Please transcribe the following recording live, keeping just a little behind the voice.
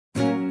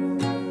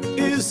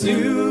is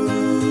you.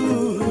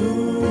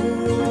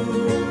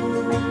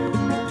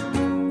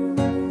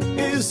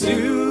 Is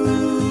you.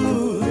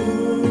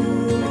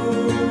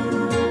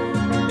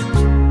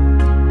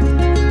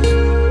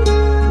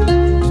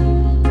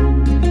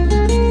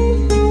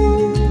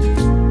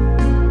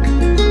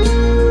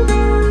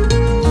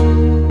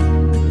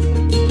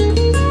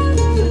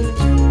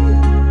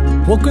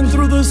 Walking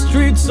through the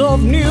streets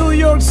of New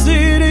York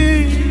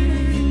City,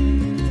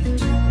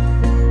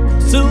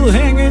 still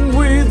hanging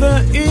with the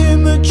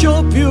image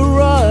of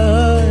your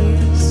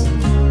eyes.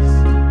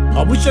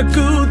 I wish I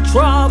could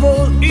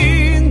travel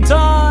in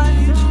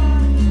time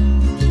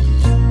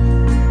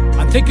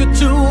and take you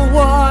to a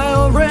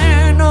wild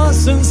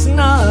Renaissance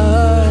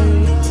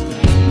night.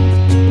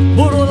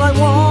 But all I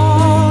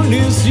want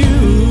is you.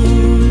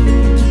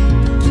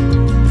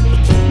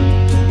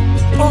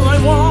 All I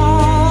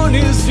want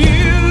is you.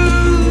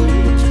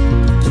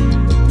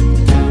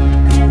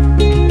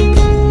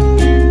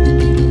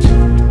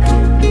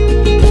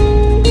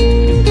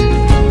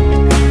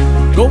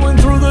 Going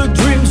through the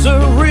dreams, a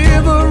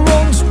river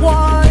runs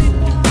wide,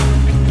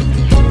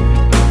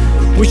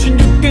 wishing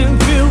you can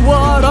feel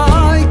what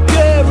I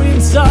carry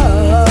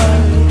inside.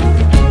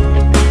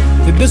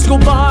 The days go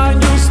by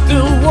and you're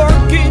still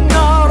working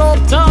out of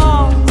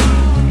town.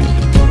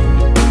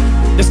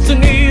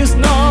 Destiny is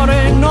not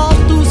enough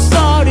to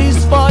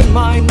satisfy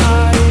my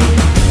night.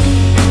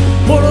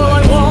 But all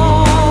I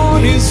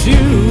want is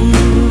you.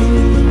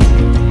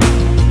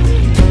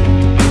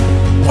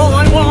 All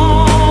I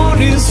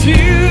want is you.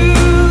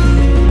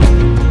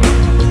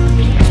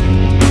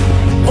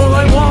 All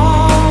I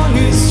want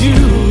is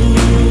you.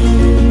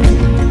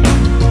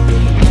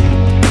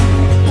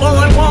 All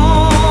I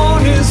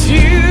want is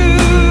you.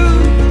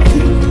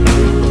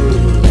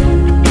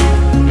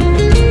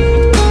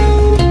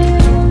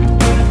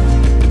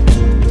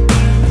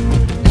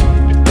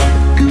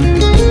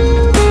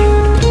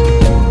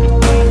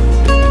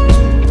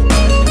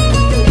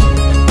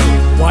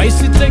 Why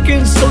is it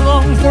taking so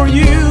long for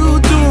you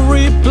to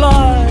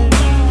reply?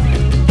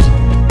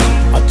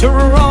 I turn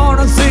around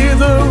and see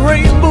the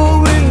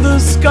rainbow in the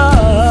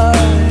sky,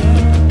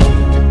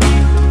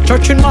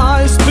 touching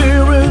my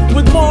spirit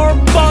with more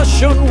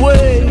passion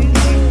waves.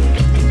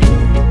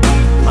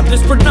 I'm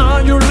desperate now,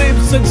 your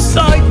lips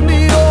excite me